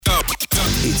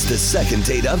It's the second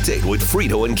date update with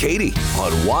Frito and Katie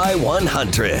on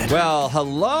Y100. Well,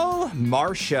 hello,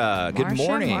 Marcia. Good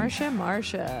morning. Marcia.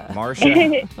 Marcia,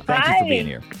 thank you for being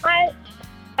here. Hi.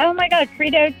 Oh my God,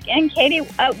 Frito and Katie.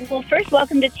 Well, first,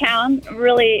 welcome to town.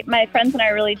 Really, my friends and I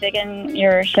are really digging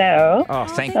your show. Oh,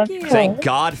 thank you. thank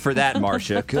God for that,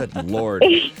 Marcia. Good Lord.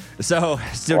 So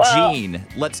Well- Gene,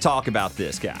 let's talk about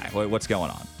this guy. What's going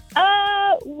on?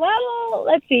 Well,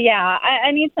 let's see. Yeah,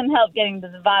 I need some help getting to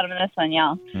the bottom of this one,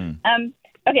 y'all.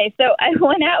 Okay, so I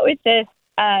went out with this.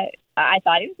 I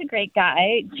thought he was a great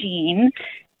guy, Gene.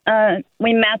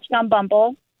 We matched on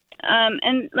Bumble.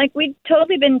 And we'd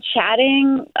totally been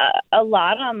chatting a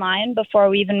lot online before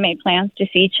we even made plans to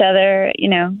see each other,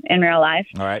 in real life.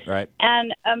 All right.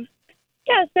 And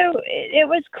yeah, so it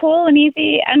was cool and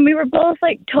easy, and we were both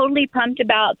totally pumped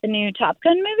about the new Top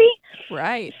Gun movie.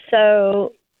 Right.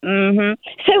 So,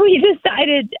 so we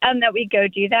decided that we'd go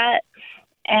do that.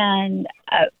 And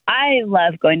I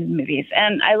love going to the movies,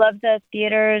 and I love the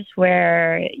theaters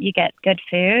where you get good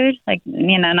food,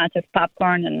 not just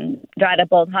popcorn and dried up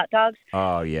old hot dogs.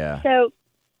 Oh, yeah.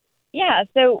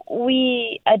 So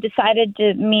we decided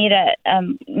to meet at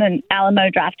the Alamo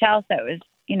Draft House that was,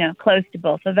 close to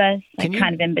both of us,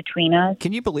 kind of in between us.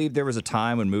 Can you believe there was a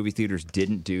time when movie theaters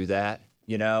didn't do that?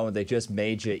 They just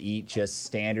made you eat just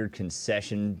standard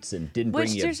concessions and didn't bring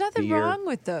you Which there's nothing beer. wrong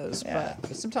with those, Yeah, but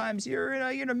but sometimes you're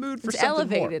in a mood for it's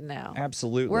something elevated more. now.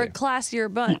 Absolutely. We're a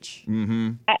classier bunch.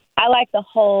 Mm-hmm. I like the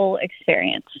whole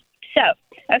experience. So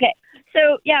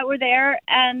we're there,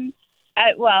 and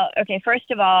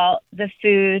first of all, the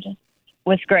food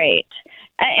was great,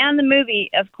 and the movie,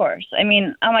 of course. I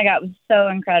mean, oh my God, it was so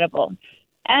incredible,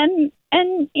 and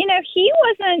he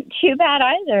wasn't too bad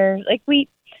either.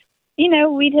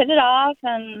 We'd hit it off,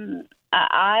 and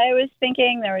I was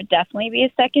thinking there would definitely be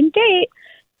a second date,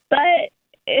 but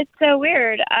it's so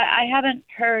weird. I haven't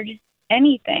heard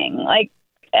anything.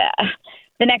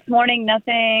 The next morning,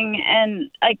 nothing, and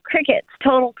crickets,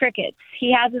 total crickets.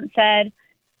 He hasn't said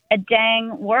a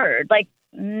dang word,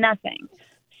 nothing.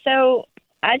 So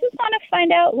I just want to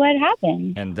find out what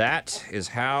happened. And that is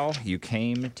how you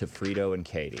came to Frito and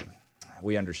Katie.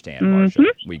 We understand, Marcia.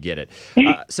 We get it.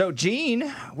 So,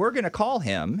 Gene, we're going to call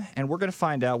him, and we're going to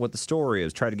find out what the story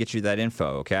is. Try to get you that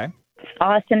info, okay?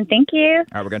 Awesome. Thank you. All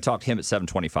right, we're going to talk to him at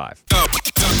 7:25.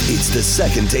 It's the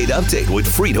second date update with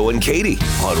Frito and Katie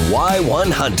on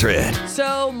Y100.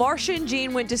 So Marcia and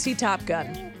Gene went to see Top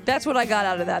Gun. That's what I got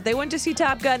out of that. They went to see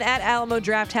Top Gun at Alamo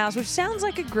Draft House, which sounds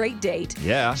like a great date.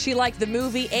 Yeah. She liked the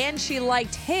movie and she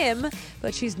liked him,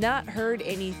 but she's not heard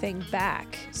anything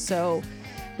back. So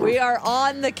we are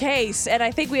on the case, and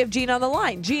I think we have Gene on the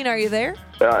line. Gene, are you there?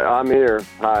 I'm here.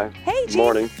 Hi. Hey, Gene.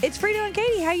 Morning. It's Frito and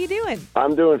Katie. How you doing?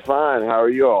 I'm doing fine. How are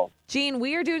you all? Gene,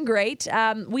 we are doing great.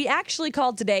 We actually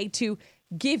called today to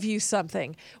give you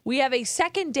something. We have a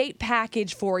second date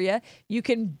package for you. You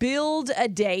can build a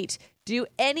date, do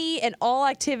any and all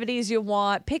activities you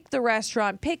want, pick the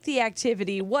restaurant, pick the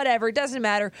activity, whatever, it doesn't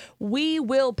matter. We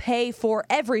will pay for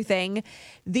everything.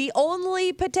 The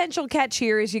only potential catch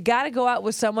here is you got to go out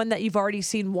with someone that you've already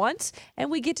seen once,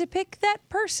 and we get to pick that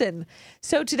person.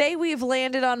 So today we have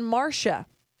landed on Marcia.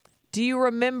 Do you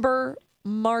remember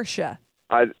Marcia?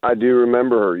 I do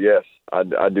remember her, yes. I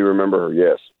do remember her,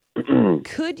 yes.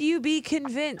 Could you be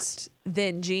convinced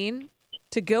then, Gene,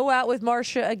 to go out with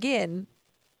Marcia again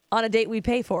on a date we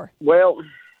pay for? Well,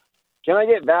 can I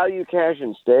get value cash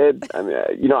instead? I mean,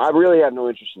 I really have no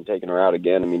interest in taking her out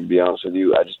again. I mean, to be honest with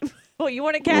you, I just... Well, you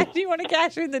want to cash? You want to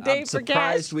cash in the date I'm for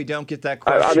surprised cash? we don't get that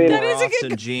question mean- more That is a often,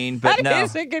 good- Gene. But that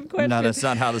is a good question. No, that's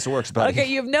not how this works, buddy. Okay,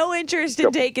 you have no interest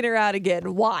in taking her out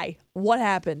again. Why? What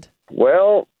happened?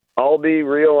 Well, I'll be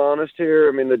real honest here.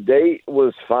 I mean, the date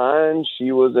was fine.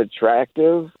 She was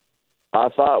attractive. I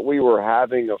thought we were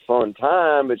having a fun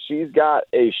time, but she's got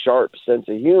a sharp sense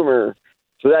of humor.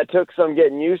 So that took some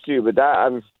getting used to, but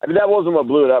that wasn't what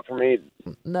blew it up for me.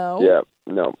 No. Yeah,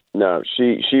 no.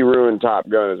 She ruined Top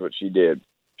Gun is what she did.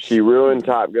 She ruined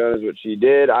Top Gun is what she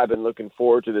did. I've been looking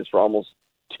forward to this for almost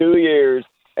 2 years,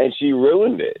 and she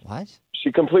ruined it. What?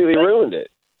 She completely ruined it.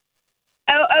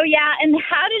 Oh yeah. And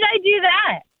how did I do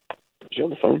that? She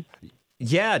on the phone?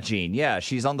 Yeah, Gene. Yeah,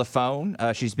 she's on the phone.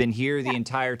 She's been here the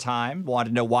entire time. Wanted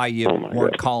to know why you Oh, my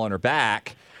weren't God. calling her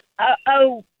back.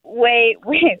 Wait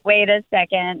a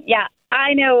second. Yeah,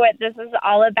 I know what this is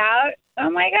all about. Oh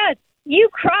my God. You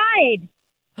cried.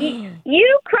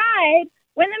 You cried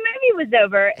when the movie was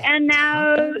over, and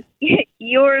now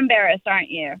you're embarrassed, aren't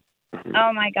you?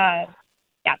 Oh my God.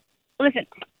 Yeah. Listen,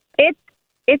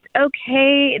 it's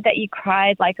okay that you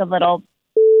cried like a little.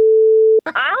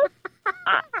 I'll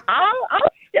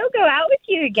still go out with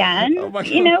you again. Oh my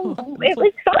You know, it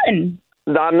was fun.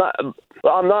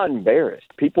 I'm not embarrassed.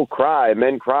 People cry,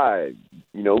 men cry.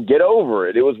 You know, get over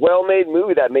it. It was a well-made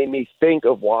movie that made me think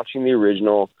of watching the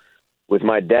original with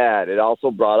my dad. It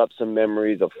also brought up some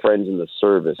memories of friends in the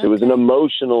service. It was an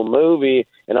emotional movie,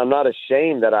 and I'm not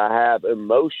ashamed that I have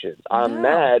emotions. I'm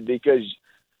mad because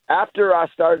after I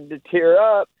started to tear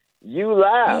up, you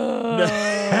laughed.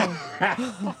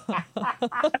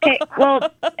 Okay, well,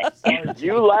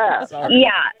 You laughed.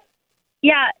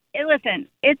 yeah. Listen,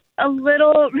 it's a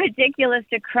little ridiculous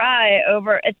to cry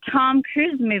over a Tom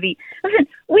Cruise movie. Listen,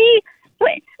 we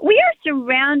are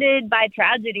surrounded by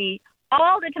tragedy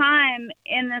all the time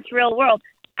in this real world.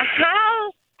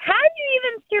 How do you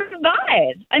even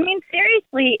survive? I mean,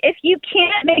 seriously, if you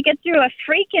can't make it through a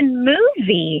freaking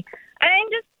movie, I mean,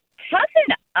 just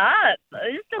toughen up.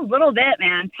 Just a little bit,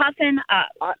 man. Toughen up.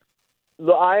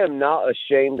 I am not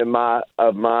ashamed of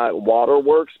my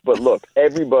waterworks, but look,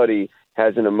 everybody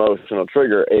has an emotional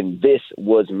trigger, and this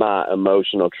was my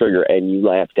emotional trigger, and you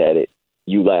laughed at it.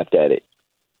 You laughed at it.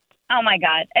 Oh my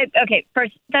God. Okay,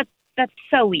 first, that's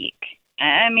so weak.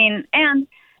 I mean, and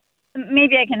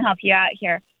maybe I can help you out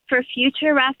here. For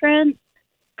future reference,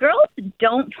 girls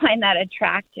don't find that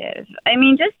attractive. I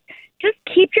mean, just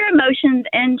keep your emotions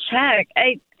in check.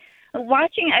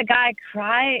 Watching a guy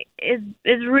cry is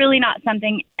really not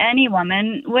something any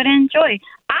woman would enjoy.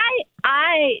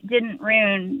 I didn't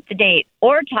ruin the date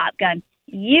or Top Gun.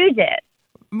 You did.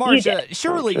 Marcia,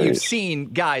 surely you've seen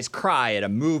guys cry at a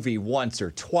movie once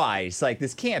or twice. Like,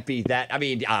 this can't be that. I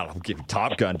mean, I don't know,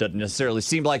 Top Gun doesn't necessarily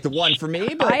seem like the one for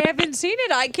me, but I haven't seen it.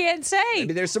 I can't say.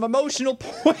 maybe there's some emotional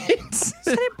points.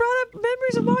 Said it brought up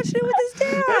memories of watching it with his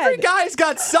dad. Every guy's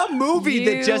got some movie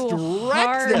that just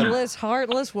wrecks them.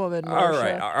 Heartless woman, All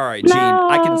Marcia. right,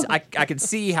 Gene. I can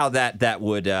see how that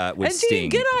would And sting. Gene,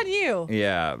 good on you.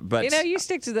 Yeah, but You know, you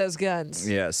stick to those guns.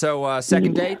 yeah. So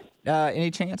second date,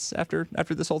 any chance after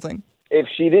this whole thing? If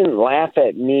she didn't laugh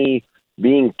at me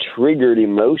being triggered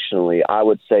emotionally, I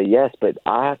would say yes, but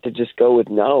I have to just go with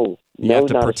no. You have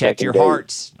to not a protect second your date.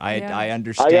 hearts. I I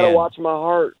understand. gotta watch my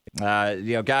heart.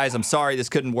 Guys, I'm sorry this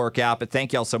couldn't work out, but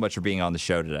thank y'all so much for being on the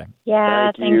show today.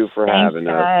 Yeah, Thank you for having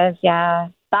us. guys. Yeah.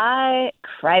 Bye,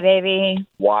 crybaby.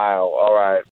 Wow. All right.